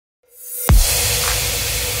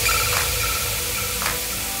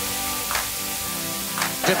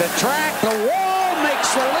to the track, the wall,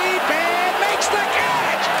 makes the leap, and makes the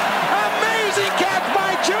catch! Amazing catch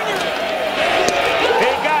by Junior!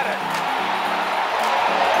 He got it!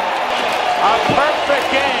 A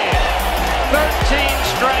perfect game! 13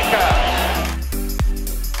 strikeouts!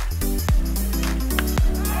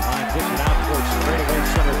 Pitching out towards straightaway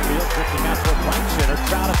center field, pitching out toward right center,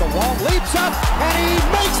 Trout at the wall, leaps up, and he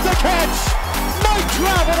makes the catch! Mike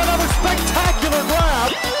Trout with another spectacular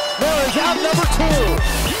grab! There is out number 2.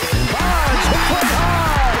 Bonds hit play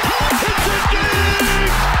high. It's a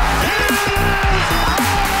deep. It is out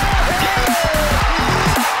of here.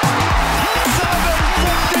 756.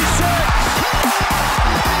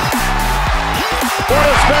 What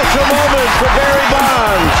a special moment for Barry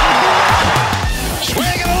Bonds.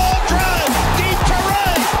 Swinging a long drive. Deep to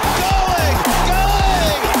right. Going.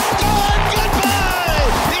 Goodbye.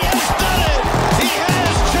 He has done it. He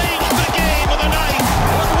has changed the game of the night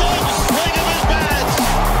with one swing of his bats.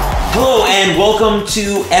 Hello and welcome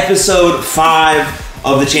to episode 5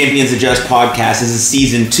 of the Champions Adjust podcast. This is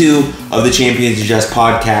season 2 of the Champions Adjust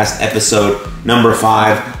podcast, episode number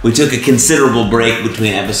 5. We took a considerable break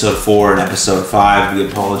between episode 4 and episode 5. We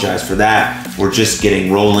apologize for that. We're just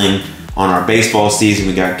getting rolling on our baseball season.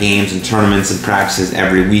 We got games and tournaments and practices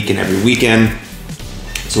every week and every weekend.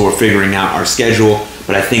 So we're figuring out our schedule,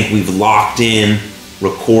 but I think we've locked in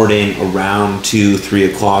recording around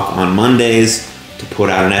 2-3 o'clock on Mondays to put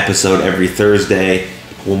out an episode every Thursday.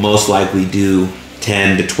 We'll most likely do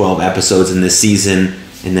 10 to 12 episodes in this season,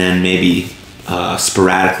 and then maybe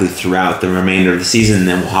sporadically throughout the remainder of the season, and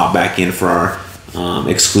then we'll hop back in for our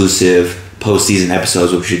exclusive postseason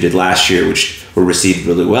episodes, which we did last year, which were received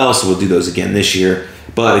really well, so we'll do those again this year.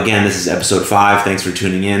 But again, this is episode 5. Thanks for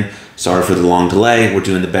tuning in. Sorry for the long delay. We're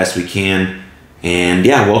doing the best we can. And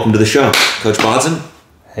yeah, welcome to the show. Coach Bodzin.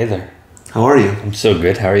 Hey there. How are you? I'm so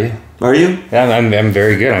good. How are you? Are you? Yeah, I'm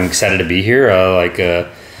very good. I'm excited to be here.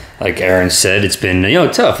 Like Aaron said, it's been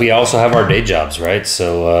tough. We also have our day jobs, right?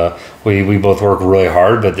 So we both work really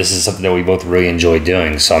hard, but this is something that we both really enjoy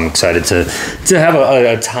doing. So I'm excited to have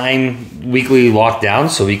a time weekly locked down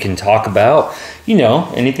so we can talk about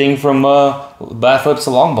anything from bat flips to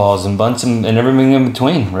long balls and bunts and everything in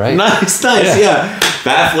between, right? Nice, yeah.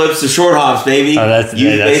 Bat flips to short hops, baby.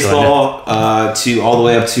 Youth baseball to all the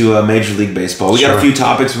way up to Major League Baseball. We got a few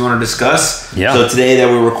topics we want to discuss. Yeah. So today that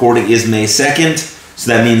we're recording is May 2nd. So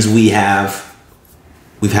that means we've had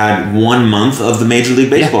 1 month of the Major League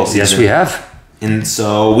Baseball season. Yes, we have. And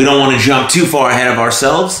so we don't want to jump too far ahead of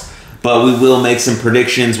ourselves, but we will make some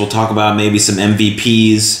predictions. We'll talk about maybe some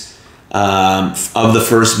MVPs of the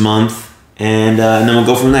first month, and then we'll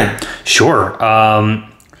go from there. Sure.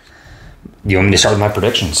 You want me to start with my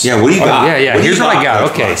predictions? Yeah, what do you got? Yeah. Here's what I got.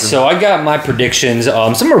 Okay, so I got my predictions.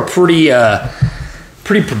 Some are pretty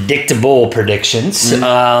predictable predictions. Mm-hmm.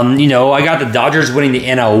 I got the Dodgers winning the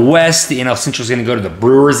NL West. The NL Central is going to go to the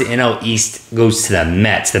Brewers. The NL East goes to the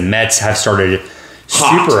Mets. The Mets have started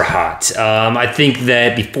super hot. I think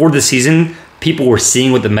that before the season, people were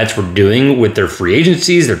seeing what the Mets were doing with their free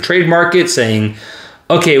agencies, their trade market, saying,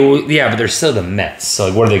 okay, well, yeah, but they're still the Mets.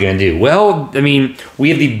 So what are they going to do? Well, I mean, we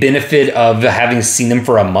have the benefit of having seen them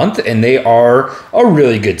for a month, and they are a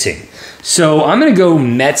really good team. So I'm going to go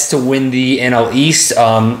Mets to win the NL East.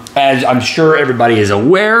 As I'm sure everybody is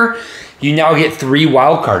aware, you now get 3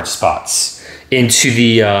 wild card spots into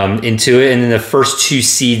it, and then the first 2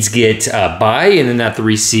 seeds get bye, and then that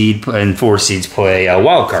 3 seed and 4 seeds play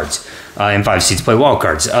wild cards, and 5 seeds play wild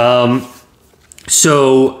cards.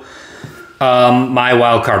 My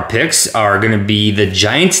wild card picks are going to be the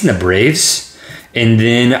Giants and the Braves. And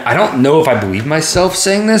then I don't know if I believe myself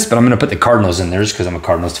saying this, but I'm going to put the Cardinals in there just because I'm a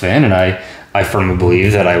Cardinals fan, and I firmly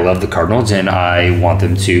believe that I love the Cardinals and I want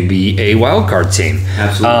them to be a wild card team.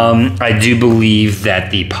 Absolutely. I do believe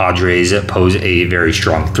that the Padres pose a very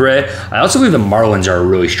strong threat. I also believe the Marlins are a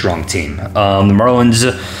really strong team. The Marlins,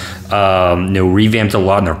 revamped a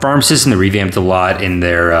lot in their farm system. They revamped a lot in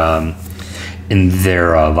their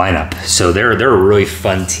lineup. So they're a really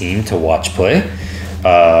fun team to watch play.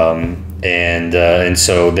 And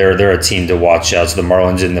so they're a team to watch out. So the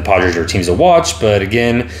Marlins and the Padres are teams to watch. But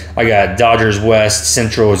again, I got Dodgers West,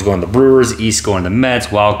 Central is going to the Brewers, East going to the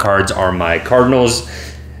Mets. Wild cards are my Cardinals,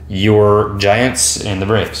 your Giants, and the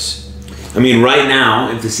Braves. I mean, right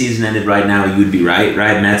now, if the season ended right now, you would be right?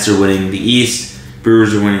 Mets are winning the East,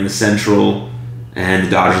 Brewers are winning the Central, and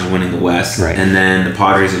the Dodgers are winning the West. Right. And then the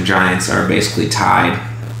Padres and Giants are basically tied.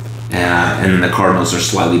 And then the Cardinals are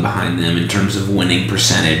slightly behind them in terms of winning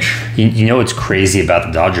percentage. You know what's crazy about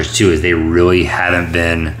the Dodgers too is they really haven't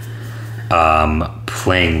been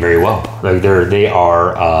playing very well. Like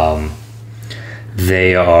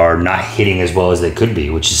they are not hitting as well as they could be,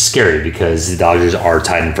 which is scary because the Dodgers are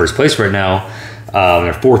tied in first place right now.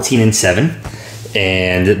 They're 14-7,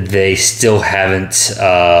 and they still haven't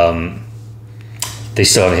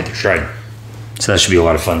hit their stride. So that should be a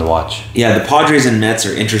lot of fun to watch. Yeah, the Padres and Mets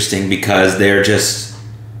are interesting because they're just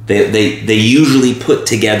they usually put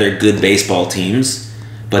together good baseball teams,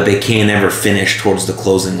 but they can't ever finish towards the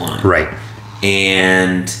closing line. Right.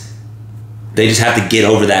 And they just have to get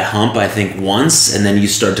over that hump, I think, once, and then you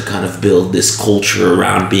start to kind of build this culture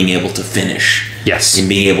around being able to finish. Yes. And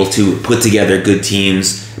being able to put together good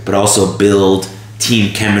teams, but also build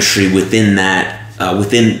team chemistry within that,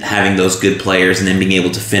 within having those good players, and then being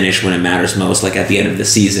able to finish when it matters most, like at the end of the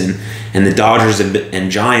season. And the Dodgers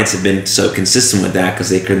and Giants have been so consistent with that because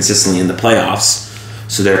they're consistently in the playoffs.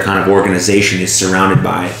 So their kind of organization is surrounded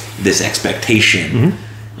by this expectation.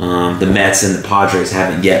 Mm-hmm. The Mets and the Padres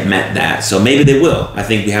haven't yet met that, so maybe they will. I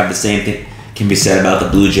think we have the same thing can be said about the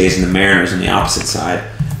Blue Jays and the Mariners on the opposite side,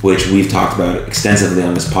 which we've talked about extensively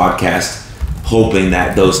on this podcast, hoping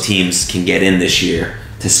that those teams can get in this year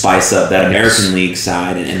to spice up that American League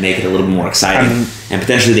side and make it a little bit more exciting. And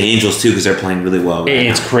potentially the Angels too, because they're playing really well right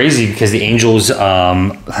It's now. crazy because the Angels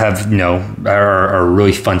have, are a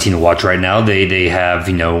really fun team to watch right now. They have,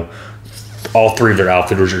 all three of their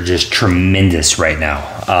outfielders are just tremendous right now.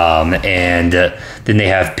 And then they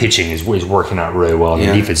have pitching is working out really well. And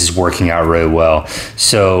the defense is working out really well.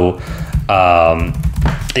 So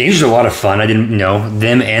the Angels are a lot of fun. I didn't know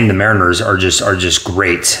them, and the Mariners are just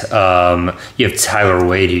great. You have Tyler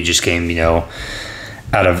Wade, who just came, Taylor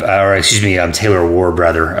Ward,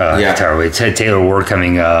 rather. Tyler Wade. Taylor Ward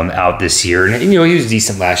coming out this year. And, he was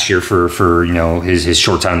decent last year for his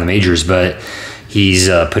short time in the majors, but he's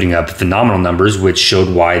putting up phenomenal numbers, which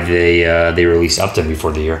showed why they released Upton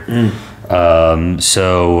before the year.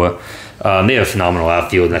 They have a phenomenal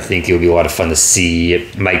outfield, and I think it'll be a lot of fun to see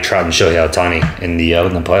Mike Trout and Shohei Ohtani in the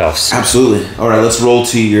playoffs. Absolutely. All right, let's roll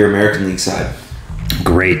to your American League side.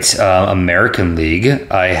 Great. American League,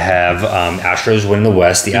 I have Astros winning the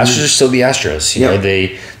West. The Astros are still the Astros.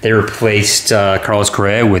 They replaced Carlos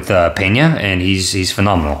Correa with Pena, and he's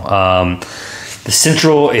phenomenal. The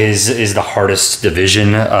Central is the hardest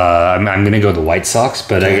division. I'm going to go the White Sox,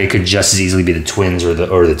 but it could just as easily be the Twins or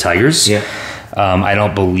the Tigers. Yeah. I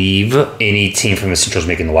don't believe any team from the Central is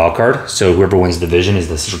making the wild card. So whoever wins the division is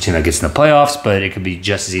the Central team that gets in the playoffs. But it could be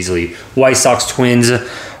just as easily White Sox, Twins,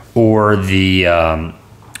 or the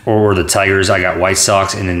Tigers. I got White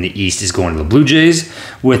Sox, and then the East is going to the Blue Jays.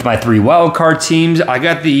 With my 3 wild card teams, I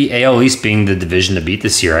got the AL East being the division to beat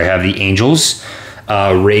this year. I have the Angels,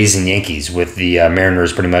 Rays, and Yankees, with the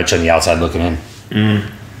Mariners pretty much on the outside looking in.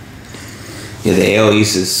 Yeah, the AL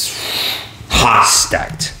East is hot,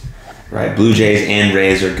 stacked. Right, Blue Jays and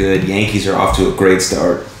Rays are good. Yankees are off to a great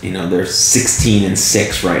start. They're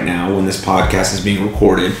 16-6 right now when this podcast is being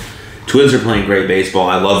recorded. Twins are playing great baseball.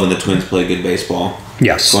 I love when the Twins play good baseball.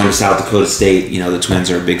 Yes. Going to South Dakota State, the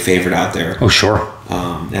Twins are a big favorite out there. Oh, sure.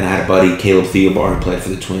 And I had a buddy, Caleb Theobar, who played for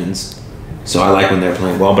the Twins. So I like when they're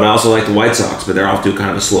playing well. But I also like the White Sox, but they're off to kind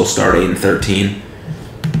of a slow start, 8-13.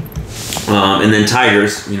 And then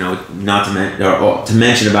Tigers, not to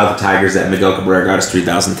mention about the Tigers that Miguel Cabrera got his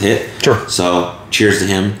 3,000th hit. Sure. So cheers to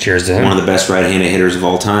him. Cheers to him. One of the best right-handed hitters of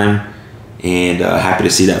all time. And happy to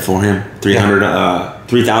see that for him.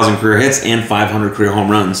 3,000 career hits and 500 career home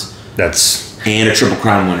runs. And a Triple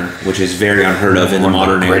Crown winner, which is very unheard of in the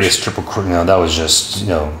modern age. Greatest Triple Crown. That was just,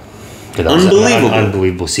 unbelievable.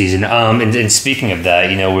 Unbelievable season. And speaking of that,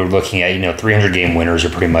 we're looking at, 300-game winners are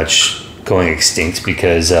pretty much going extinct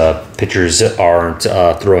because pitchers aren't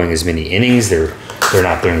throwing as many innings. They're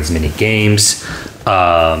not throwing as many games.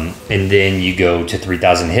 And then you go to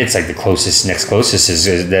 3,000 hits. Like the next closest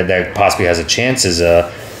is that possibly has a chance is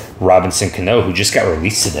Robinson Cano, who just got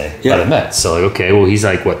released today by the Mets. So he's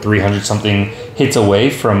like 300 something hits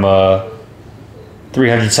away from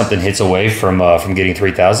 300 something hits away from getting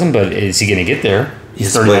 3,000. But is he going to get there?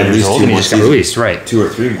 He's 39 years old and he just got released. Right, 2 or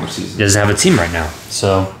 3 more seasons. He doesn't have a team right now,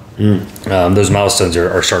 so. Those milestones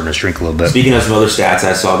are starting to shrink a little bit. Speaking of some other stats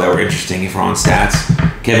I saw that were interesting, if we're on stats,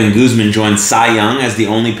 Kevin Guzman joined Cy Young as the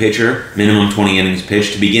only pitcher, minimum 20 innings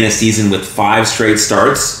pitched, to begin a season with 5 straight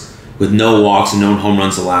starts with no walks and no home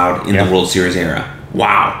runs allowed in the World Series era.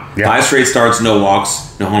 Wow. 5 straight starts, no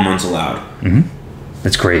walks, no home runs allowed. Mm-hmm.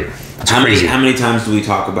 That's great. That's crazy. How many times do we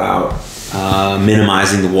talk about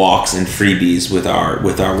minimizing the walks and freebies with our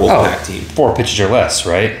Wolfpack team? 4 pitches or less,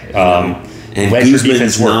 right? And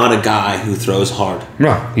Guzman's not a guy who throws hard.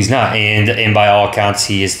 No, he's not. And by all accounts,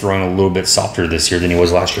 he is throwing a little bit softer this year than he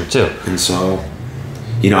was last year, too. And so,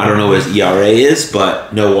 I don't know what his ERA is,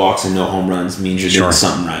 but no walks and no home runs means you're doing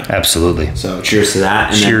something right. Absolutely. So cheers to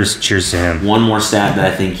that. And cheers to him. One more stat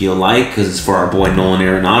that I think you'll like, because it's for our boy Nolan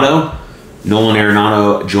Arenado. Nolan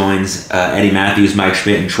Arenado joins Eddie Matthews, Mike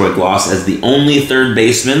Schmidt, and Troy Gloss as the only third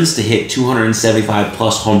basemen to hit 275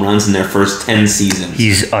 plus home runs in their first 10 seasons.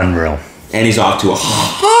 He's unreal. And he's off to a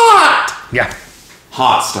hot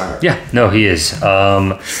start. Yeah, no, he is.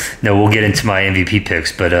 No, we'll get into my MVP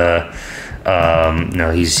picks, but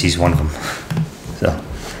no, he's one of them. So,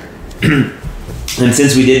 and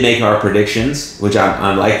since we did make our predictions, which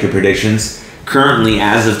I like your predictions, currently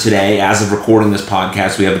as of today, as of recording this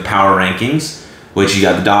podcast, we have the power rankings, which you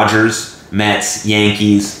got the Dodgers, Mets,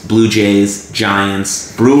 Yankees, Blue Jays,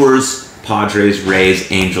 Giants, Brewers, Padres, Rays,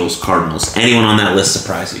 Angels, Cardinals. Anyone on that list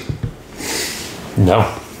surprise you? No.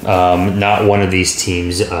 Not one of these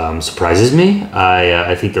teams surprises me.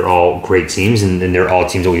 I think they're all great teams, and they're all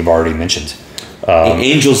teams that we've already mentioned. The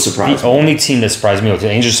Angels surprised me. The only team that surprised me. The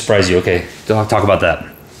Angels surprised you. Okay, talk about that.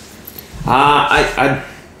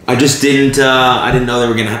 I just didn't. I didn't know they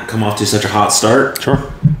were going to come off to such a hot start.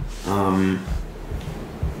 Sure.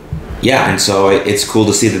 Yeah, and so it's cool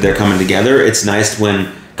to see that they're coming together. It's nice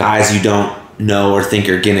when guys you don't know or think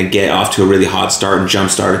are going to get off to a really hot start and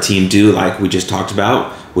jumpstart a team do, like we just talked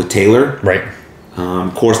about with Taylor. Right.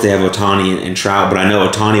 Of course, they have Ohtani and Trout, but I know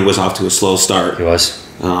Ohtani was off to a slow start. He was.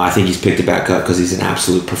 I think he's picked it back up because he's an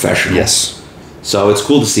absolute professional. Yes. So it's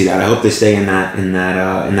cool to see that. I hope they stay in that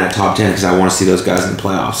top 10 because I want to see those guys in the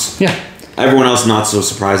playoffs. Yeah. Everyone else not so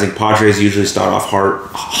surprising. Padres usually start off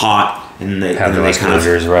hot. And they have those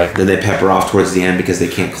closers, right? Then they pepper off towards the end because they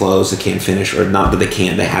can't close, they can't finish, or not that they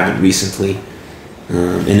can't, they haven't recently.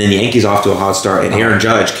 And then the Yankees off to a hot start, and Aaron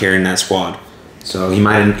Judge carrying that squad. So he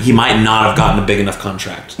might not have gotten a big enough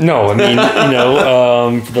contract. No, I mean,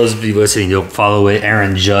 for those of you listening, you'll follow it.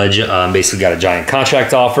 Aaron Judge basically got a giant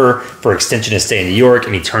contract offer for extension to stay in New York,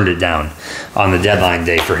 and he turned it down on the deadline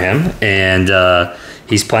day for him. And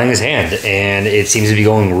he's playing his hand, and it seems to be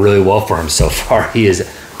going really well for him so far. He is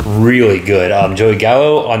really good. Joey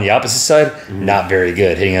Gallo on the opposite side, not very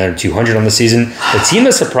good, hitting under 200 on the season. The team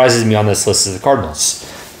that surprises me on this list is the Cardinals.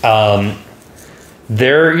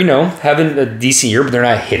 They're having a decent year, but they're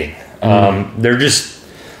not hitting. They're just,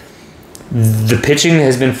 the pitching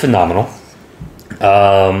has been phenomenal.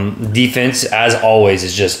 Defense, as always,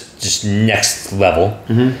 is just next level.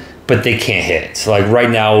 But they can't hit. So like right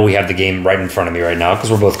now, we have the game right in front of me right now because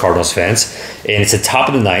we're both Cardinals fans, and it's the top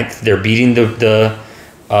of the ninth. They're beating the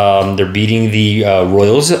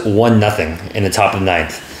Royals 1-0 in the top of the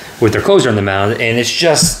ninth with their closer on the mound, and it's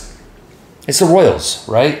the Royals,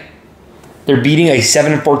 right? They're beating a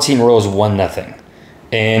 7-14 Royals 1-0,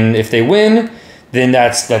 and if they win, then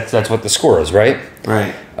that's what the score is, right?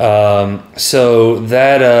 Right. So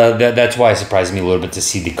that's why it surprised me a little bit to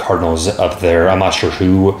see the Cardinals up there. I'm not sure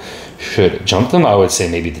who should jump them. I would say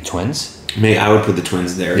maybe the Twins. I would put the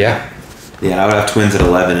Twins there. Yeah. Yeah, I would have Twins at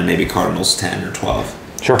 11 and maybe Cardinals 10 or 12.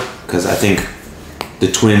 Sure. Because I think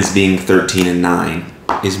the Twins being 13-9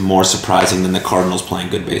 is more surprising than the Cardinals playing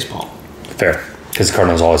good baseball. Fair. Because the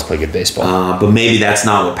Cardinals always play good baseball. But maybe that's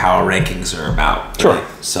not what power rankings are about. Sure. Right?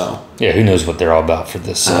 So yeah, who knows what they're all about for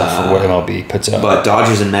this for what MLB puts out. But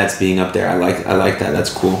Dodgers and Mets being up there, I like that.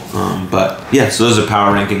 That's cool. But yeah, so those are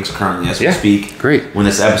power rankings currently as we speak. Great. When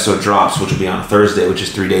this episode drops, which will be on Thursday, which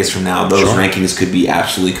is 3 days from now, those rankings could be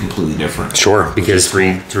absolutely completely different. Sure, because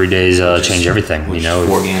three days change everything.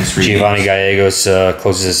 4 games, 3 Giovanni games. Gallegos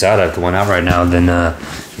closes us out after one out right now. Then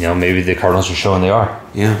maybe the Cardinals are showing they are.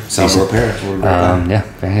 Yeah, Salvador Perez.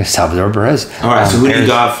 Salvador Perez. All right, so who do you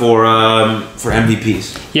got for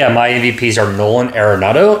MVPs? Yeah, my MVPs are Nolan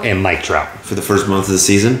Arenado and Mike Trout. For the first month of the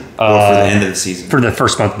season? Or for the end of the season? For the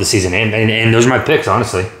first month of the season. And those are my picks,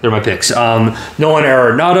 honestly. They're my picks. Nolan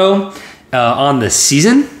Arenado on the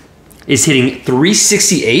season is hitting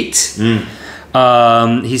 368.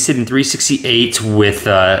 He's hitting 368 with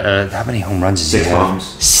how many home runs is he? 6 bombs.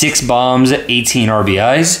 6 bombs, 18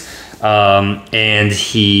 RBIs. And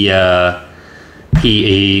he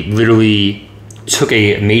literally took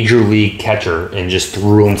a major league catcher and just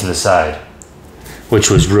threw him to the side, which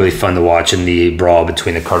was really fun to watch in the brawl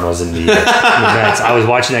between the Cardinals and the Mets. I was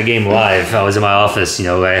watching that game live. I was in my office.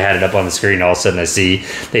 I had it up on the screen. All of a sudden, I see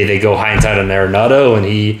they go high and tight on Arenado, and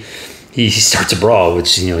he starts a brawl,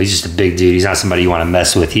 which he's just a big dude. He's not somebody you want to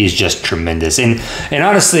mess with. He's just tremendous. And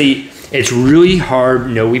honestly, it's really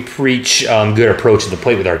hard. We preach good approach at the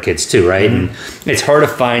plate with our kids too, right? And it's hard to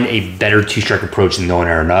find a better 2-strike approach than Nolan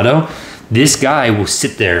Arenado. This guy will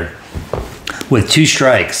sit there with 2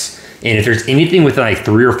 strikes, and if there's anything within like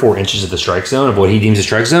 3 or 4 inches of the strike zone, of what he deems a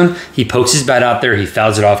strike zone, he pokes his bat out there, he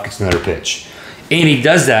fouls it off, gets another pitch. And he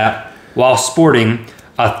does that while sporting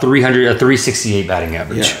a 368 batting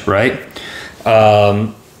average, right?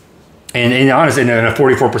 And honestly, and a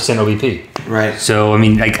 44% OBP. Right. So, I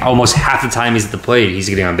mean, like almost half the time he's at the plate, he's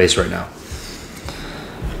getting on base right now.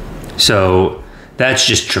 So that's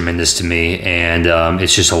just tremendous to me, and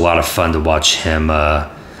it's just a lot of fun to watch him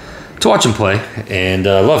play, and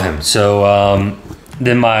love him. So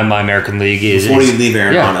then my American League is... Before you leave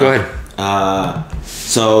Arenado. Yeah, go ahead.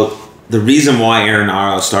 So the reason why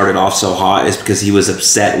Arenado started off so hot is because he was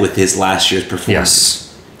upset with his last year's performance.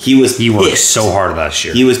 Yes. He worked pissed. so hard last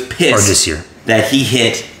year. He was pissed. Or this year. That he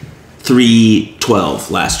hit 312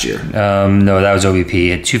 last year. No, that was OBP. He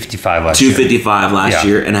had 255 last year. 255 last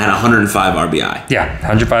year and had 105 RBI. Yeah,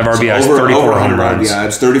 105 RBIs, So over 34 home 100 runs.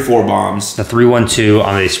 RBIs, 34 bombs. The 312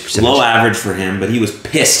 on base percentage. Low average for him, but he was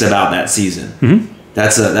pissed about that season. Mm-hmm.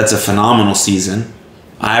 That's a phenomenal season.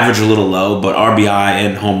 Average a little low, but RBI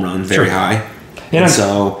and home run very high. Yeah. And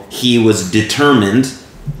so he was determined,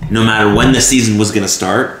 no matter when the season was going to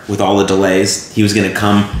start, with all the delays, he was going to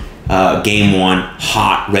come game one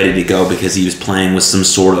hot, ready to go, because he was playing with some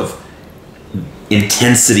sort of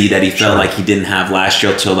intensity that he felt like he didn't have last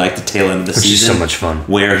year till like the tail end of the season. Which is so much fun.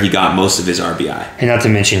 Where he got most of his RBI. And not to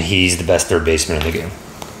mention, he's the best third baseman in the game.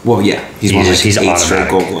 Well, yeah, he's one of he's 8 straight automatic.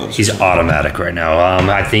 Gold Gloves. He's automatic right now.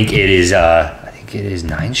 I think it is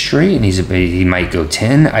 9 straight, and he might go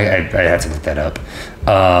 10. I have to look that up.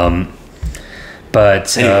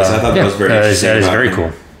 But anyways, I thought that was very interesting. That is very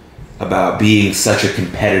cool. About being such a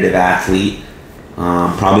competitive athlete,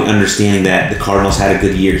 probably understanding that the Cardinals had a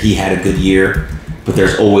good year, he had a good year, but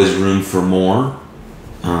there's always room for more.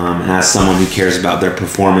 And as someone who cares about their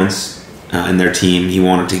performance and their team, he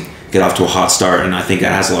wanted to get off to a hot start, and I think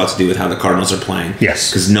that has a lot to do with how the Cardinals are playing. Yes,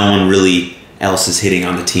 because no one really else is hitting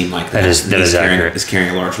on the team like that. That is accurate. Is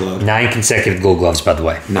carrying a large load. 9 consecutive Gold Gloves, by the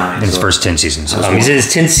way. 9 in his first 10 seasons. He's in his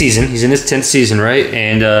 10th season. He's in his 10th season, right?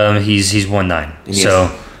 And he's won 9. And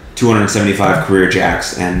so 275 career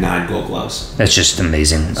Jacks and 9 Gold Gloves. That's just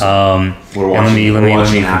amazing. We're watching.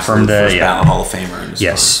 Let me confirm that. First ballot Hall of Famer.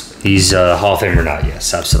 Yes. He's a Hall of Famer, not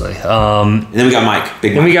yes, absolutely. And then we got Mike.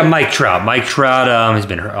 Then we got Mike Trout. Mike Trout has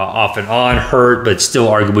been off and on hurt, but still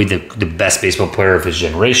arguably the best baseball player of his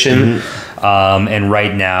generation. Mm-hmm. And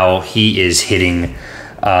right now he is hitting.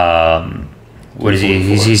 What is he?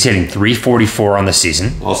 He's hitting 344 on the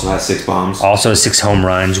season. Also has 6 bombs. Also has 6 home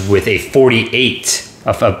runs with a 48.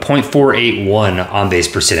 A .481 on base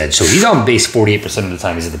percentage. So he's on base 48% of the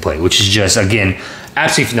time he's at the plate, which is just, again,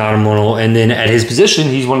 absolutely phenomenal. And then at his position,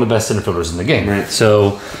 he's one of the best center fielders in the game. Right.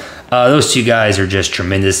 So those two guys are just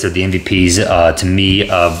tremendous. They're the MVPs to me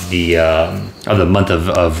of the month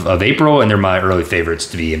of April, and they're my early favorites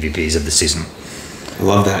to be MVPs of the season. I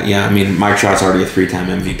love that. Yeah, I mean, Mike Trout's already a 3-time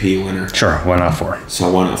MVP winner. Sure, why not 4? So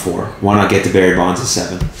why not 4? Why not get to Barry Bonds at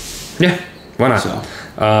 7? Yeah, why not? So.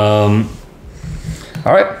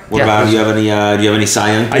 All right. What about, do you have any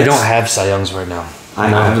Cy Young picks? I don't have Cy Youngs right now. I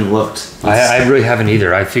haven't looked. I really haven't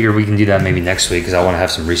either. I figure we can do that maybe next week because I want to have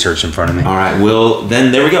some research in front of me. All right. Well,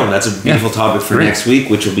 then there we go. That's a beautiful topic for next week,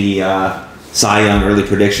 which will be Cy Young early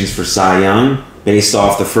predictions for Cy Young based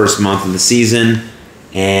off the first month of the season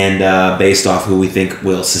and based off who we think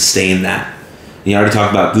will sustain that. You already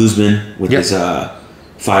talked about Guzman with his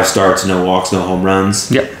 5 starts, no walks, no home runs.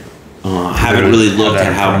 Yep. Haven't really looked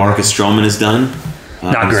at how Marcus Stroman has done.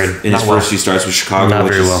 Not great. In his first few starts with Chicago,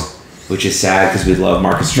 which is sad because we love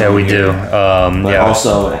Marcus Stroman. Yeah, we do. But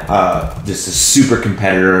also, just a super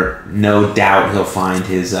competitor. No doubt he'll find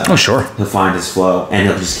his. He'll find his flow, and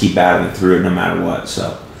he'll just keep battling through it no matter what.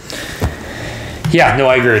 So. Yeah, no,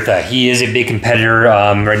 I agree with that. He is a big competitor.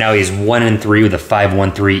 Right now, he's 1-3 with a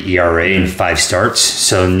 5.13 ERA in 5 starts.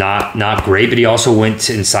 So not great, but he also went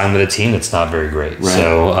and signed with a team that's not very great. Right.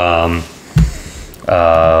 So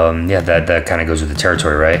that kind of goes with the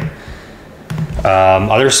territory, right?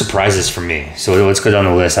 Other surprises for me. So let's go down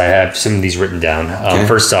the list. I have some of these written down. Okay.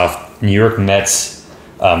 First off, New York Mets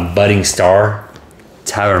budding star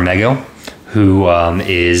Tyler Magle, who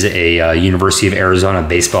is a University of Arizona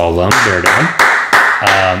baseball alum. Bear down.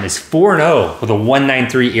 Is 4-0 with a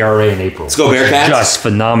 1.93 ERA in April. Let's go Bearcats. Just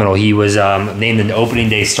phenomenal. He was named an opening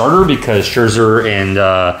day starter because Scherzer and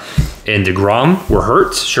DeGrom were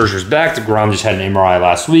hurt. Scherzer's back. DeGrom just had an MRI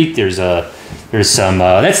last week. There's some.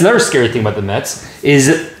 That's another scary thing about the Mets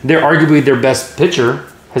is they're arguably their best pitcher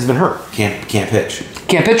has been hurt. Can't pitch.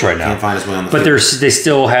 Can't pitch right now. Can't find his way on the field. But they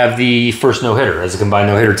still have the first no hitter as a combined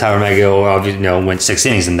no hitter. Tyler Magle went 6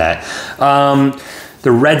 innings in that.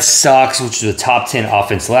 The Red Sox, which was the top 10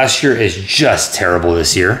 offense last year, is just terrible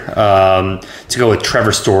this year. To go with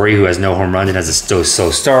Trevor Story, who has no home runs and has a slow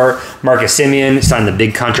start. Marcus Semien signed the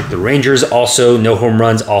big contract with the Rangers. Also, no home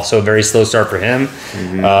runs. Also, a very slow start for him.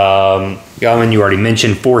 Galvin, you already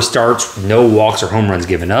mentioned 4 starts, no walks or home runs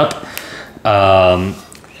given up.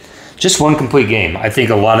 Just one complete game. I think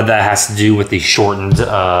a lot of that has to do with the shortened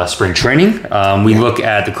spring training. We look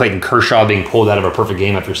at the Clayton Kershaw being pulled out of a perfect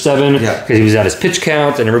game after 7 because he was at his pitch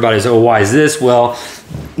count, and everybody's, why is this? Well,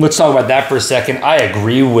 let's talk about that for a second. I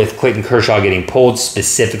agree with Clayton Kershaw getting pulled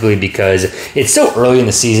specifically because it's so early in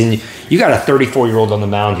the season. You got a 34-year-old on the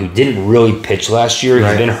mound who didn't really pitch last year.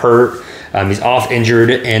 He's been hurt. He's off injured,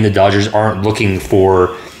 and the Dodgers aren't looking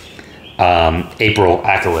for April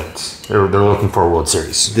accolades. They're looking for a World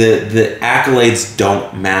Series. The accolades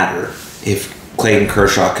don't matter if Clayton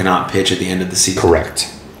Kershaw cannot pitch at the end of the season.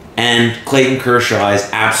 Correct. And Clayton Kershaw is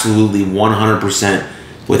absolutely 100%,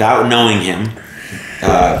 without knowing him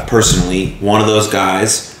personally, one of those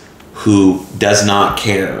guys who does not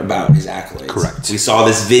care about his accolades. Correct. We saw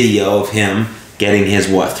this video of him getting his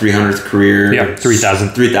 300th career,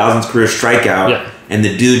 3,000th career strikeout, and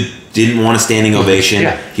the dude didn't want a standing ovation.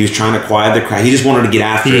 He was trying to quiet the crowd. He just wanted to get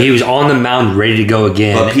after it. He was on the mound ready to go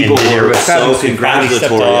again. But people were so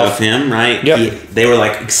congratulatory of him, right? They were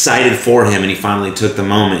excited for him, and he finally took the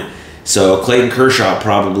moment. So Clayton Kershaw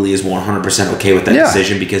probably is 100% okay with that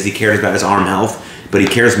decision because he cares about his arm health, but he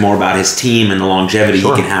cares more about his team and the longevity he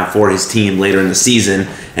can have for his team later in the season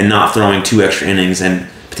and not throwing 2 extra innings and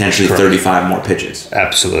potentially 35 more pitches.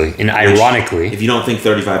 Absolutely. And ironically, if you don't think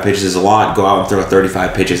 35 pitches is a lot, go out and throw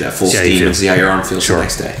 35 pitches at full steam and see how your arm feels the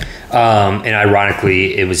next day. And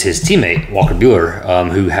ironically, it was his teammate, Walker Buehler,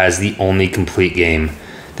 who has the only complete game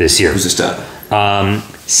this year. Who's a stud.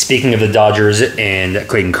 Speaking of the Dodgers and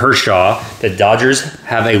Clayton Kershaw, the Dodgers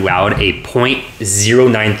have allowed a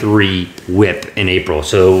 .093 whip in April.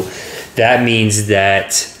 So that means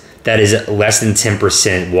that is less than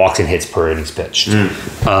 10% walks and hits per innings pitched.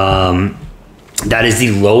 That is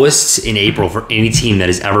the lowest in April for any team that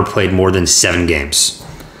has ever played more than 7 games.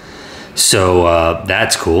 So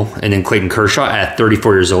that's cool. And then Clayton Kershaw, at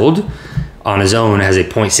 34 years old, on his own has a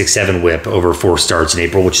 .67 whip over 4 starts in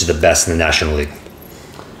April, which is the best in the National League.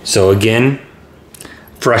 So again,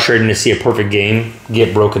 frustrating to see a perfect game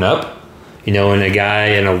get broken up. And a guy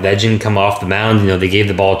and a legend come off the mound. They gave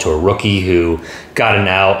the ball to a rookie who got an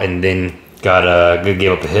out and then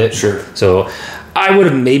gave up a hit. Sure. So I would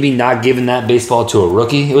have maybe not given that baseball to a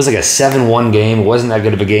rookie. It was like a 7-1 game. It wasn't that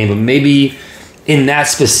good of a game, but maybe in that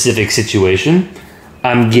specific situation,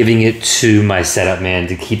 I'm giving it to my setup man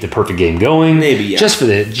to keep the perfect game going. Maybe, yeah. Just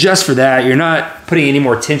for that, you're not putting any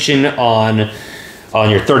more tension on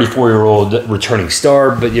your 34-year-old returning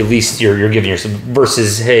star, but at least you're giving yourself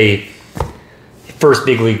versus, hey, first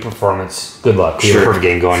big league performance. Good luck. Keep a perfect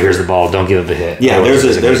game going. Here's the ball. Don't give up a hit. Yeah, there's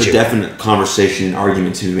a definite conversation and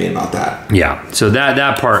argument to be made about that. Yeah, so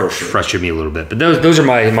that part frustrated me a little bit. But those are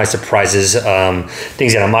my surprises.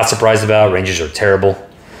 Things that I'm not surprised about. Rangers are terrible.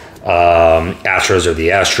 Astros are the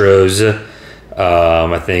Astros.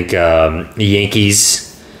 I think the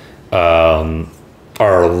Yankees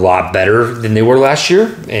are a lot better than they were last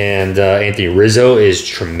year. And Anthony Rizzo is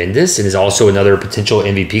tremendous and is also another potential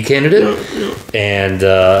MVP candidate. And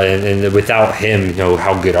without him,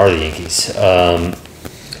 how good are the Yankees?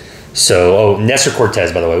 Nestor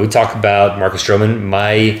Cortez, by the way. We talked about Marcus Stroman.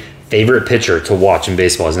 My favorite pitcher to watch in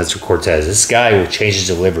baseball is Nestor Cortez. This guy will change his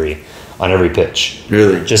delivery on every pitch.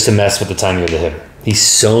 Really? Just to mess with the timing of the hitter. He's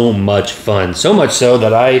so much fun. So much so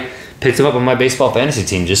that I picked him up on my baseball fantasy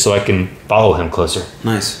team just so I can follow him closer.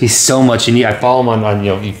 Nice. He's so much. And I follow him on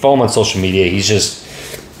you follow him on social media. He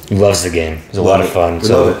loves the game. It's a lot of fun.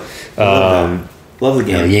 Love the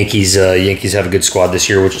game. Yankees have a good squad this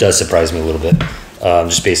year, which does surprise me a little bit,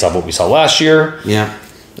 just based off what we saw last year. Yeah.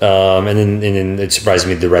 And then it surprised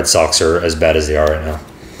me the Red Sox are as bad as they are right now.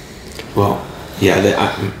 Well, yeah.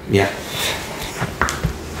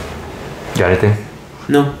 Got anything?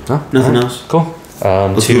 No, nothing else. Cool.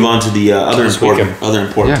 Let's move on to the other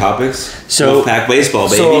important topics. So Wolfpack Baseball,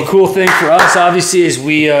 baby. So a cool thing for us, obviously, is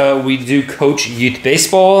we do coach youth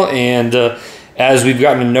baseball, and as we've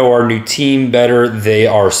gotten to know our new team better, they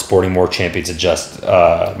are sporting more Champions Adjust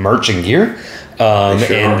merch and gear, and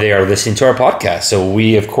they are listening to our podcast. So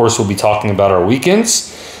we, of course, will be talking about our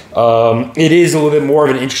weekends. It is a little bit more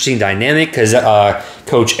of an interesting dynamic because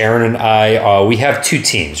Coach Aaron and I, we have 2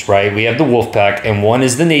 teams, right? We have the Wolfpack, and one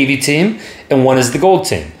is the Navy team, and one is the Gold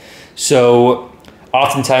team. So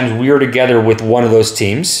oftentimes we are together with one of those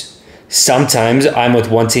teams. Sometimes I'm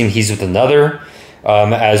with one team, he's with another,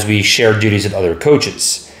 as we share duties with other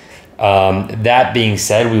coaches. That being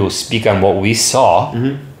said, we will speak on what we saw.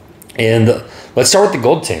 And let's start with the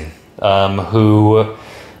gold team, who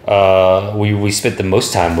we spent the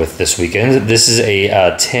most time with this weekend. This is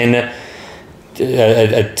a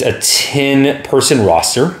 10-person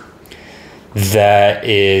roster that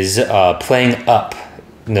is playing up.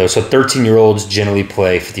 No, so 13-year-olds generally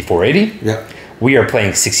play 54-80. Yep. We are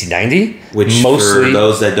playing 60-90. Which, mostly, for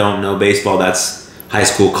those that don't know baseball, that's high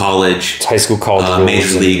school, college,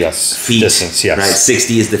 major league feet. Distance, yes. Right,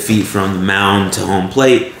 60 is the feet from the mound to home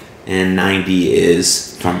plate, and 90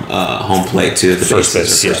 is from home plate to the first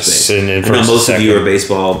base. And I know most of you are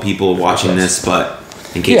baseball people watching this, but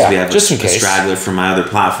in case we have a straggler from my other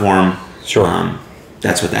platform,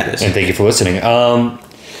 that's what that is. And thank you for listening.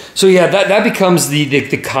 So that becomes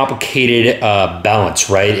the complicated balance,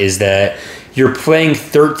 right? Is that you're playing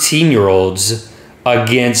 13-year-olds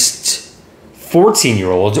against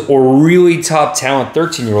 14-year-olds or really top talent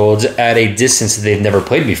 13-year-olds at a distance that they've never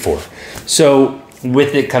played before. So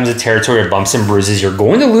with it comes a territory of bumps and bruises. You're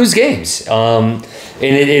going to lose games. And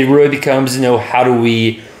it really becomes, how do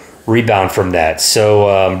we rebound from that?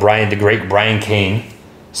 So the great Brian Kane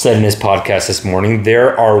said in his podcast this morning,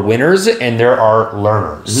 there are winners and there are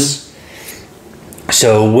learners.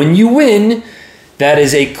 So when you win, that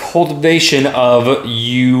is a cultivation of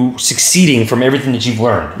you succeeding from everything that you've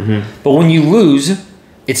learned. But when you lose,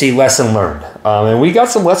 it's a lesson learned. And we got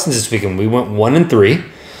some lessons this weekend. We went 1-3.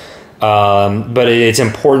 But it's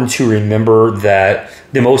important to remember that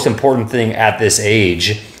the most important thing at this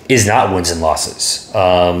age is not wins and losses.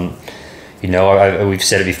 We've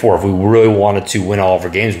said it before. If we really wanted to win all of our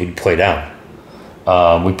games, we'd play down.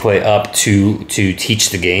 We play up to teach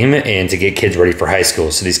the game and to get kids ready for high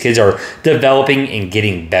school. So these kids are developing and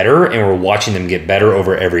getting better, and we're watching them get better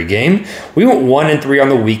over every game. We went 1-3 on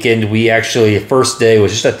the weekend. We actually, the first day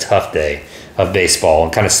was just a tough day of baseball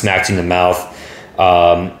and kind of smacked you in the mouth.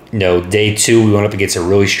 Day 2, we went up against a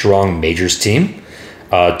really strong majors team.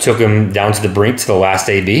 Took them down to the brink to the last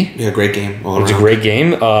AB. Yeah, great game. It was a great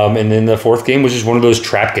game. And then the fourth game was just one of those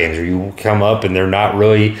trap games where you come up and they're not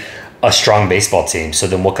really a strong baseball team. So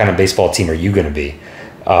then what kind of baseball team are you going to be?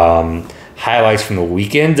 Highlights from the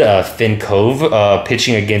weekend, Finn Cove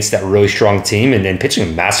pitching against that really strong team and then pitching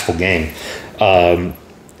a masterful game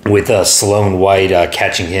with Sloan White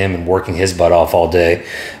catching him and working his butt off all day.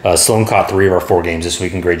 Sloan caught 3 of our 4 games this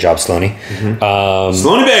weekend. Great job, Sloaney.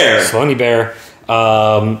 Sloaney Bear.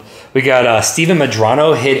 We got Steven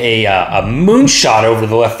Medrano hit a moonshot over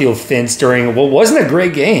the left field fence during what wasn't a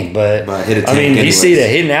great game, but hit a tank he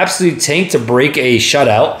hit an absolute tank to break a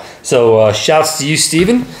shutout. So shouts to you,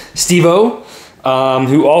 Steve-O,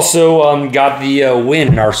 who also got the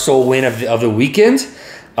win, our sole win of the weekend.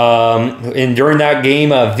 And during that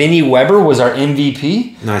game, Vinny Weber was our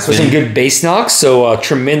MVP. Nice, with some good base knocks. So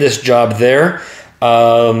tremendous job there.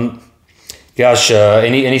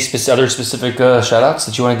 Any other specific shout-outs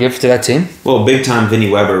that you want to give to that team? Well, big time Vinny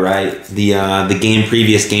Weber, right? The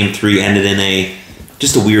previous game 3 ended in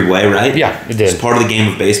just a weird way, right? Yeah, it did. It's part of the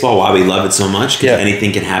game of baseball, why we love it so much, because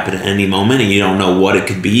anything can happen at any moment, and you don't know what it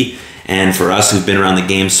could be. And for us who've been around the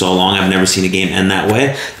game so long, I've never seen a game end that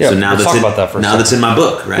way. Yeah, so now that's in my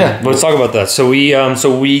book, right? Yeah, let's talk about that. So we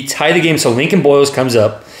tie the game. So Lincoln Boyles comes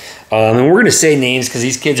up. And we're going to say names because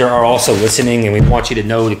these kids are also listening, and we want you to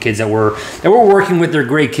know the kids that we're working with. They're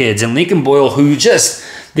great kids. And Lincoln Boyle,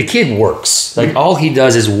 the kid works. Like all he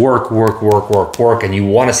does is work, and you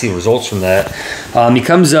want to see results from that. He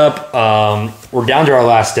comes up. We're down to our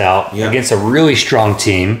last out against a really strong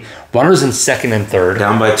team. Runners in second and third.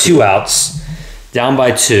 Down by 2 outs. Down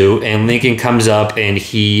by 2, and Lincoln comes up and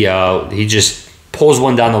he just pulls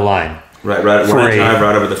one down the line. Right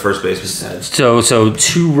over the first baseman's head. So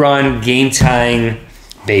 2-run game tying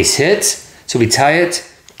base hit. So we tie it.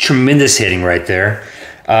 Tremendous hitting right there.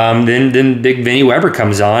 Then big Vinny Weber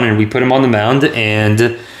comes on and we put him on the mound and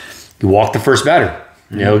we walk the first batter.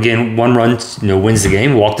 Again, 1 run wins the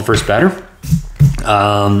game. Walk the first batter.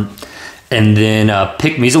 And then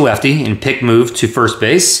he's a lefty, and Pick moved to first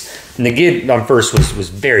base. And the kid on first was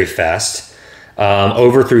very fast.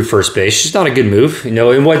 Over through first base. Just not a good move.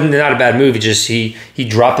 It wasn't not a bad move. He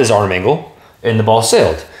dropped his arm angle and the ball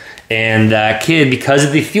sailed. And that kid, because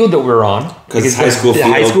of the field that we're on, because it's high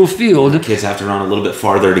school field, the kids have to run a little bit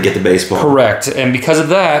farther to get the baseball. Correct. And because of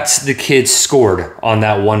that, the kid scored on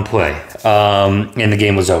that one play. And the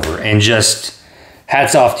game was over. And just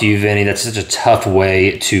hats off to you, Vinny. That's such a tough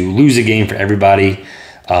way to lose a game for everybody.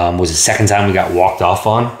 Was the second time we got walked off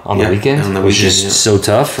on the weekend. It was just so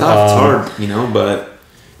tough. It's hard, but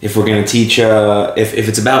if we're going to teach, if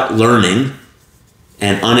it's about learning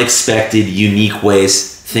and unexpected, unique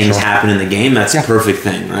ways, things happen in the game, that's a perfect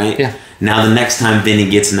thing, right? Yeah. Now, the next time Vinny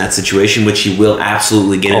gets in that situation, which he will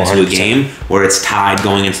absolutely get into 100%. a game where it's tied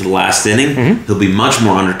going into the last inning, he'll be much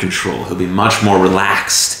more under control. He'll be much more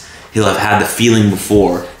relaxed. He'll have had the feeling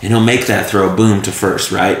before, and he'll make that throw, boom, to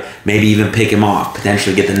first, right? Maybe even pick him off,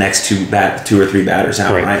 potentially get the next two or three batters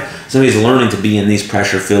out, right? So he's learning to be in these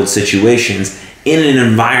pressure-filled situations in an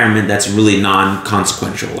environment that's really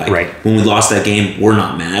non-consequential. Like when we lost that game, we're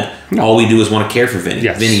not mad. No. All we do is want to care for Vinny.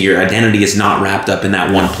 Yes. Vinny, your identity is not wrapped up in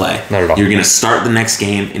that one play. Not at all. You're going to start the next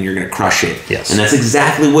game and you're going to crush it. Yes. And that's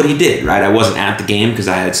exactly what he did, right? I wasn't at the game because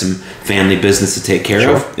I had some family business to take care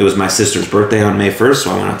of. It was my sister's birthday on May 1st,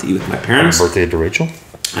 so I went out to eat with my parents. Happy birthday to Rachel.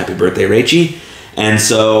 Happy birthday, Rachie. And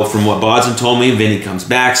so, from what Bodzin told me, Vinny comes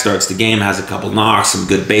back, starts the game, has a couple knocks, some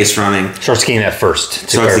good base running. Starts the game at first.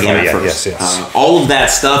 Starts the game at first. Yes. All of that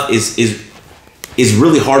stuff is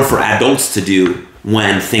really hard for adults to do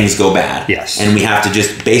when things go bad. Yes. And we have to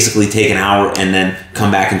just basically take an hour and then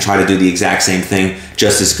come back and try to do the exact same thing,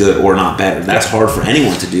 just as good or not better. That's hard for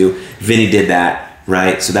anyone to do. Vinny did that,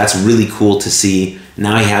 right? So that's really cool to see.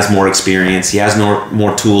 Now he has more experience. He has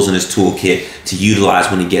more tools in his toolkit to utilize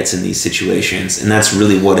when he gets in these situations. And that's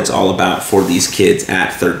really what it's all about for these kids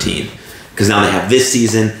at 13. Because now they have this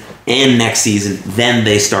season and next season. Then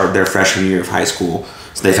they start their freshman year of high school.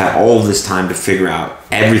 So they've had all of this time to figure out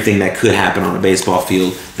everything that could happen on a baseball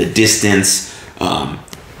field, the distance,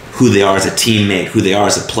 who they are as a teammate, who they are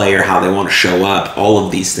as a player, how they want to show up, all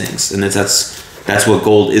of these things. And that's what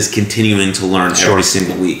Gold is continuing to learn every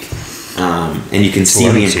single week. And you can see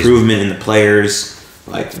the improvement in the players,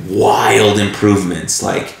 like wild improvements.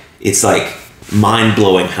 Like it's like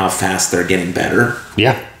mind-blowing how fast they're getting better.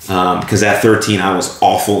 Yeah. Because at 13 I was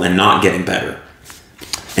awful and not getting better.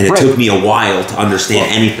 And it took me a while to understand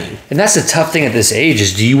anything. And that's the tough thing at this age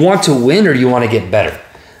is, do you want to win or do you want to get better?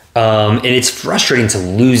 And it's frustrating to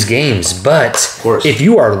lose games, but if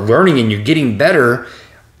you are learning and you're getting better,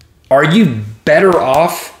 are you better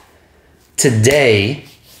off today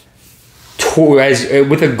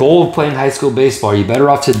with a goal of playing high school baseball? Are you better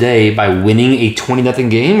off today by winning a 20-0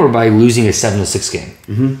 game or by losing a 7-6 game?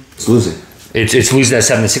 Mm-hmm. It's losing. It's losing that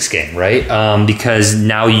 7-6 game, right? Because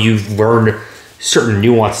now you've learned certain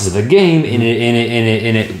nuances of the game, and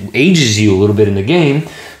it ages you a little bit in the game,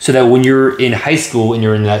 so that when you're in high school and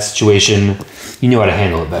you're in that situation, you know how to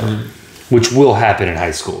handle it better, which will happen in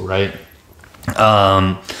high school, right?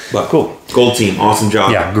 But cool. Gold team, awesome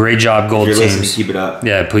job. Yeah, great job, Gold team. If you're listening, keep it up.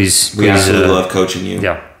 Yeah, please. We absolutely love coaching you.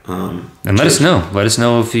 Yeah. And let us know. Let us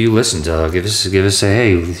know if you listened. Give us a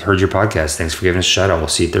hey, we heard your podcast. Thanks for giving us a shout out. We'll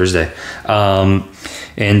see you Thursday.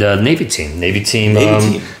 And Navy team.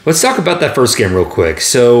 Let's talk about that first game real quick.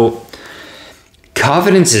 So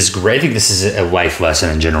confidence is great. I think this is a life lesson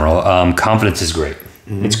in general. Confidence is great.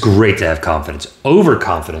 Mm-hmm. It's great to have confidence.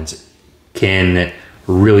 Overconfidence can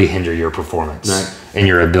really hinder your performance and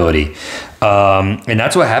your ability. And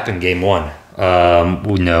that's what happened game one.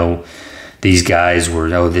 These guys were,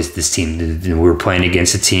 this team, we were playing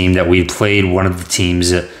against a team that we played one of the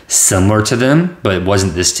teams similar to them, but it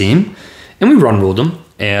wasn't this team. And we run ruled them.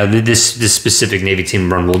 And this specific Navy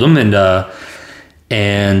team run ruled them.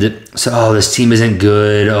 And so, this team isn't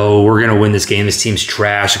good. Oh, we're going to win this game. This team's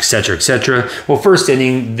trash, et cetera, et cetera. Well, first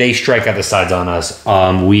inning, they strike out the sides on us.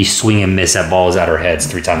 We swing and miss at balls at our heads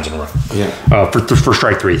 3 times in a row. Yeah. For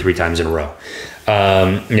strike three times in a row.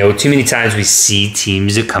 Too many times we see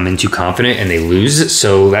teams that come in too confident and they lose.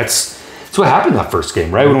 So that's what happened that first game,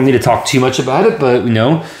 right? We don't need to talk too much about it, but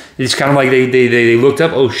it's kind of like they looked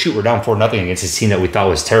up. Oh shoot, we're down 4-0 against this team that we thought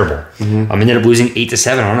was terrible. Mm-hmm. Ended up losing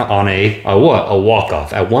 8-7 on a walk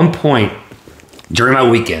off. At one point during my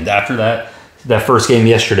weekend after that first game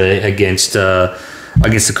yesterday against the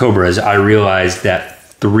Cobras, I realized that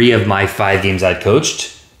 3 of my 5 games I'd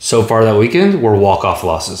coached so far that weekend were walk off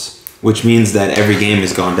losses. Which means that every game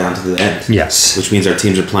has gone down to the end. Yes. Which means our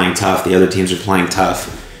teams are playing tough. The other teams are playing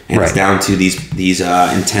tough. And it's down to these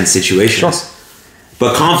intense situations. Sure.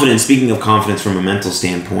 But confidence, speaking of confidence from a mental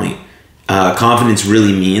standpoint, confidence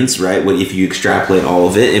really means, right, if you extrapolate all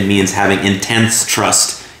of it, it means having intense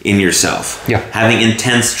trust in yourself. Yeah. Having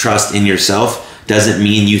intense trust in yourself doesn't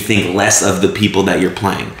mean you think less of the people that you're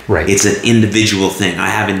playing. Right. It's an individual thing. I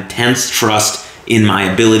have intense trust in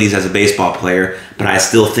my abilities as a baseball player, but I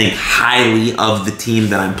still think highly of the team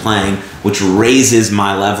that I'm playing, which raises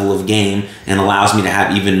my level of game and allows me to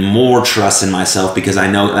have even more trust in myself because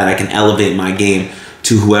I know that I can elevate my game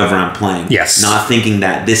to whoever I'm playing. Yes. Not thinking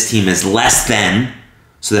that this team is less than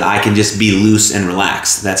so that I can just be loose and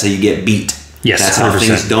relaxed. That's how you get beat. Yes, that's how 100%.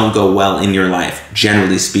 things don't go well in your life,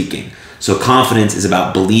 generally speaking. So confidence is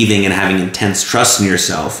about believing and having intense trust in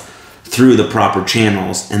yourself through the proper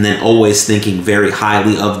channels, and then always thinking very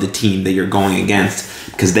highly of the team that you're going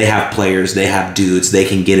against, because they have players, they have dudes, they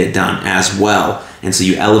can get it done as well. And so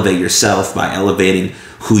you elevate yourself by elevating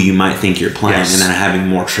who you might think you're playing, and then having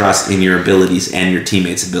more trust in your abilities and your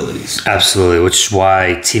teammates' abilities. Absolutely, which is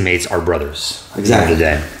why teammates are brothers. Exactly. At the end of the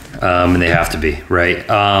day. And they have to be, right?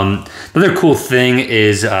 Another cool thing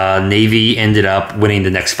is Navy ended up winning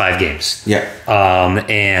the next 5 games. Yeah.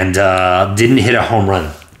 And didn't hit a home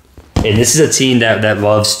run. And this is a team that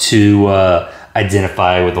loves to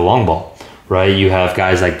identify with the long ball, right? You have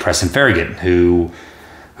guys like Preston Farragut who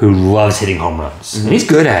loves hitting home runs. And he's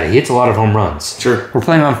good at it. He hits a lot of home runs. Sure. We're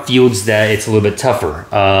playing on fields that it's a little bit tougher.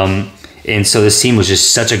 And so this team was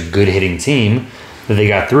just such a good hitting team that they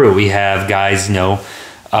got through. We have guys,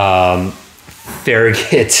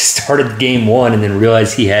 Farragut started game 1 and then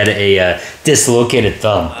realized he had a dislocated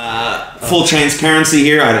thumb. Full transparency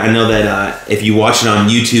here. I know that if you watch it on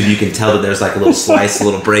YouTube, you can tell that there's like a little slice, a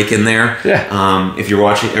little break in there. Yeah. If you're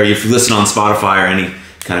watching, or if you listen on Spotify or any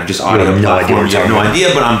kind of just audio have no idea platform, what you have you're no talking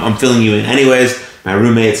idea, but I'm filling you in anyways. My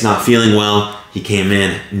roommate's not feeling well. He came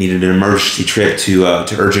in, needed an emergency trip to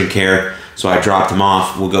urgent care, so I dropped him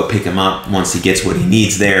off. We'll go pick him up once he gets what he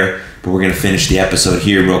needs there. But we're going to finish the episode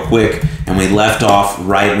here real quick. And we left off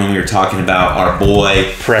right when we were talking about our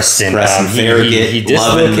boy Preston Farragut. He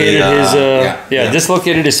dislocated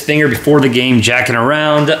dislocated his finger before the game, jacking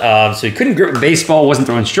around. So he couldn't grip a baseball, wasn't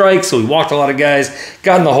throwing strikes, so he walked a lot of guys,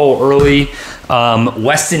 got in the hole early.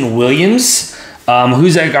 Weston Williams,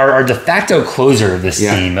 who's like our de facto closer of this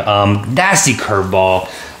team. Nasty curveball.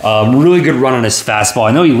 Really good run on his fastball.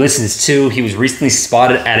 I know he listens too. He was recently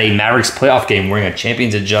spotted at a Mavericks playoff game wearing a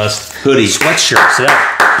Champions Adjust hoodie sweatshirt. So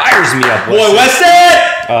that fires me up. Boy,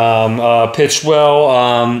 Weston! Pitched well.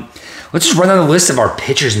 Let's just run down the list of our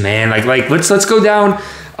pitchers, man. Let's go down.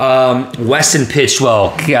 Weston pitched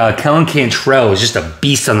well. Kellen Cantrell was just a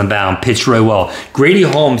beast on the mound. Pitched really well. Grady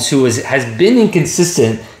Holmes, who has been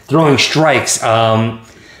inconsistent throwing strikes,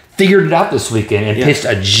 figured it out this weekend and pitched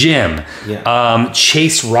a gem.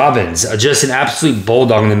 Chase Robbins, just an absolute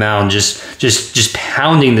bulldog on the mound, just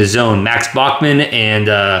pounding the zone. Max Bachman and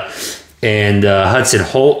Hudson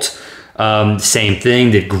Holt, same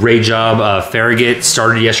thing, did great job. Farragut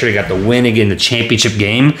started yesterday, got the win again, the championship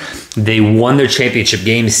game. They won their championship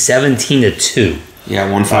game 17-2.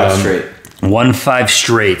 Yeah, won 5 straight. Won 5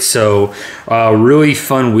 straight. So really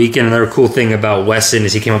fun weekend. Another cool thing about Weston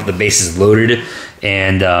is he came up with the bases loaded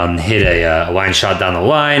and hit a line shot down the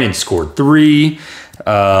line and scored 3.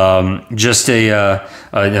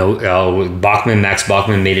 Max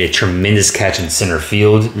Bachman made a tremendous catch in center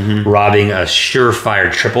field, robbing a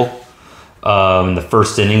surefire triple in the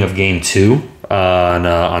first inning of game 2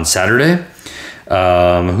 on Saturday.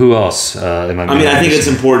 Who else? I think it's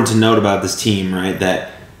important to note about this team, right,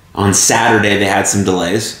 that on Saturday they had some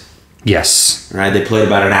delays. Yes. Right, they played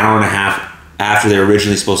about an hour and a half after they were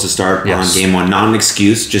originally supposed to start on game 1. Not an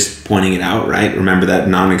excuse, just pointing it out, right? Remember that,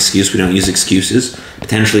 not an excuse. We don't use excuses.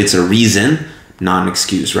 Potentially it's a reason, not an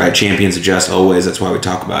excuse, right? Champions adjust always. That's why we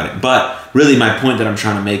talk about it. But really my point that I'm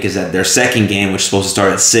trying to make is that their second game, which is supposed to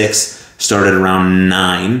start at 6, started around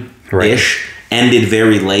 9-ish, ended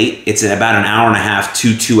very late. It's about an hour and a half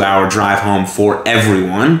to 2-hour drive home for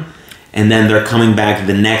everyone. And then they're coming back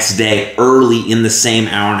the next day early in the same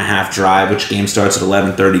hour and a half drive, which game starts at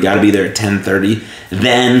 11:30. Got to be there at 10:30.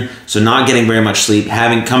 Then, so not getting very much sleep,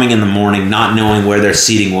 coming in the morning, not knowing where their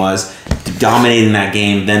seating was, dominating that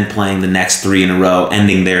game, then playing the next 3 in a row,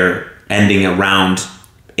 ending around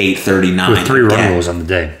 8:39. With 3 run rules on the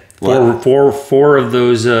day. What?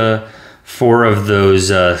 Four of those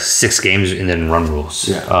 6 games and then run rules.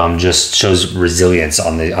 Just shows resilience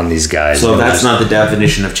on these guys. So that's not the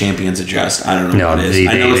definition of champions adjust. I don't know what it is.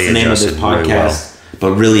 I know it's the name of this podcast,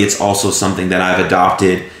 but really it's also something that I've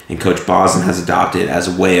adopted and Coach Bodzin has adopted as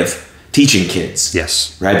a way of teaching kids.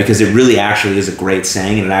 Yes. Right? Because it really actually is a great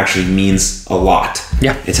saying and it actually means a lot.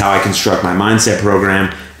 Yeah. It's how I construct my mindset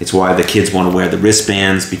program. It's why the kids want to wear the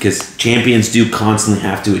wristbands, because champions do constantly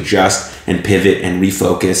have to adjust and pivot and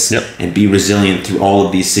refocus and be resilient through all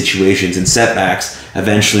of these situations and setbacks.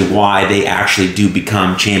 Eventually why they actually do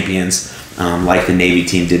become champions, like the Navy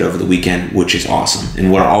team did over the weekend, which is awesome.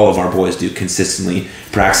 And what all of our boys do consistently,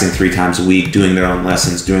 practicing 3 times a week, doing their own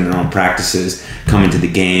lessons, doing their own practices, coming to the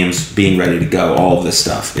games, being ready to go. All of this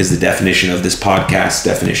stuff is the definition of this podcast,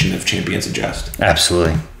 definition of champions adjust.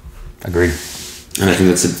 Absolutely. Agreed. And I think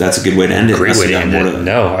that's a good way to end it. Great way to end it.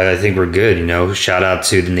 No, I think we're good. Shout out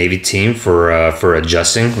to the Navy team for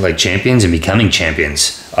adjusting like champions and becoming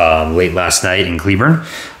champions. late last night in Cleburne.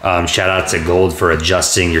 Shout out to Gold for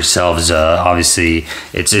adjusting yourselves. Obviously,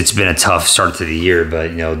 it's been a tough start to the year,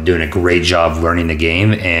 but doing a great job learning the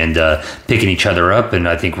game and picking each other up. And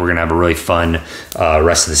I think we're gonna have a really fun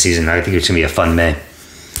rest of the season. I think it's gonna be a fun May.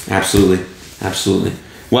 Absolutely.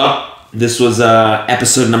 Well, this was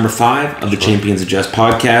episode number 5 of the Champions Adjust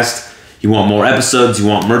podcast. You want more episodes, you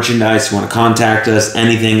want merchandise, you want to contact us,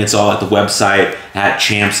 anything, it's all at the website at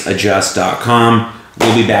champsadjust.com.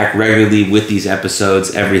 We'll be back regularly with these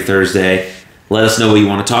episodes every Thursday. Let us know what you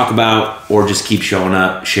want to talk about, or just keep showing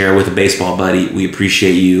up. Share with a baseball buddy. We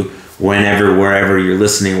appreciate you wherever you're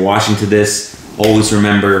listening or watching to this. Always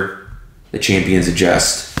remember, the Champions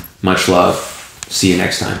Adjust. Much love. See you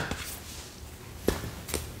next time.